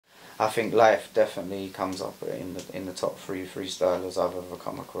I think Life definitely comes up in the top 3 freestylers I've ever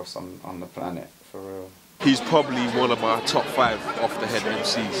come across on the planet, for real. He's probably one of my top 5 off the head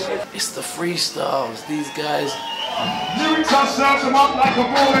MCs. It's the freestyles, these guys. Lyrics, I serve them up like a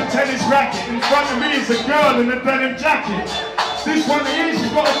ball and tennis racket. In front of me is a girl in a denim jacket. This one here, she's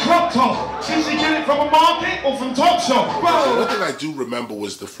got a crop top. Did she get it from a market or from Top Shop? One thing I do remember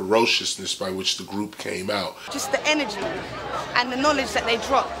was the ferociousness by which the group came out. Just the energy and the knowledge that they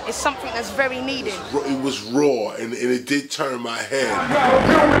drop is something that's very needed. It was raw and it did turn my head.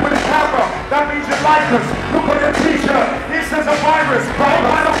 Filming with a camera, that means you like us. Look on your t-shirt, it says a virus. Bro,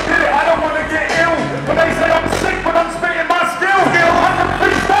 I don't get it, I don't want to get ill. But they say I'm sick, but I'm spitting my skill. I'm a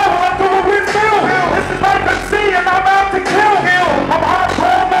freestyle, but I'm doing windmill. This is like a C and I'm out to kill. I'm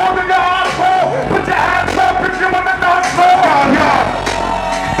hardcore, more than your hardcore. Put your hands up if you want to dance floor.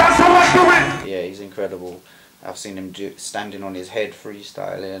 That's how I do it. Yeah, he's incredible. I've seen him standing on his head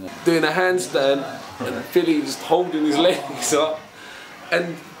freestyling. Doing a handstand and Philly just holding his legs up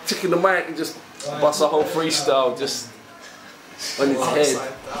and taking the mic and just bust a whole freestyle just on his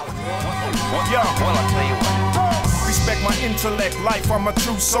head. Respect my intellect, life, I'm a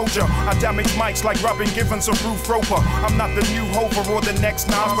true soldier. I damage mics like Robin Givens or Roof Roper. I'm not the new Hover or the next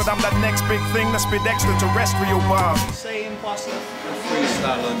Nas, but I'm that next big thing that spit extraterrestrial bombs. Say him bust a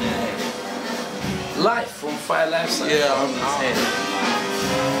freestyle on their head. Life from Phi-Life Cypher. Yeah, on his head.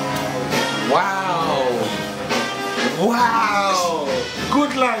 Wow! Wow!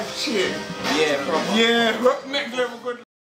 Good life shit. Yeah, proper. Yeah, next level good.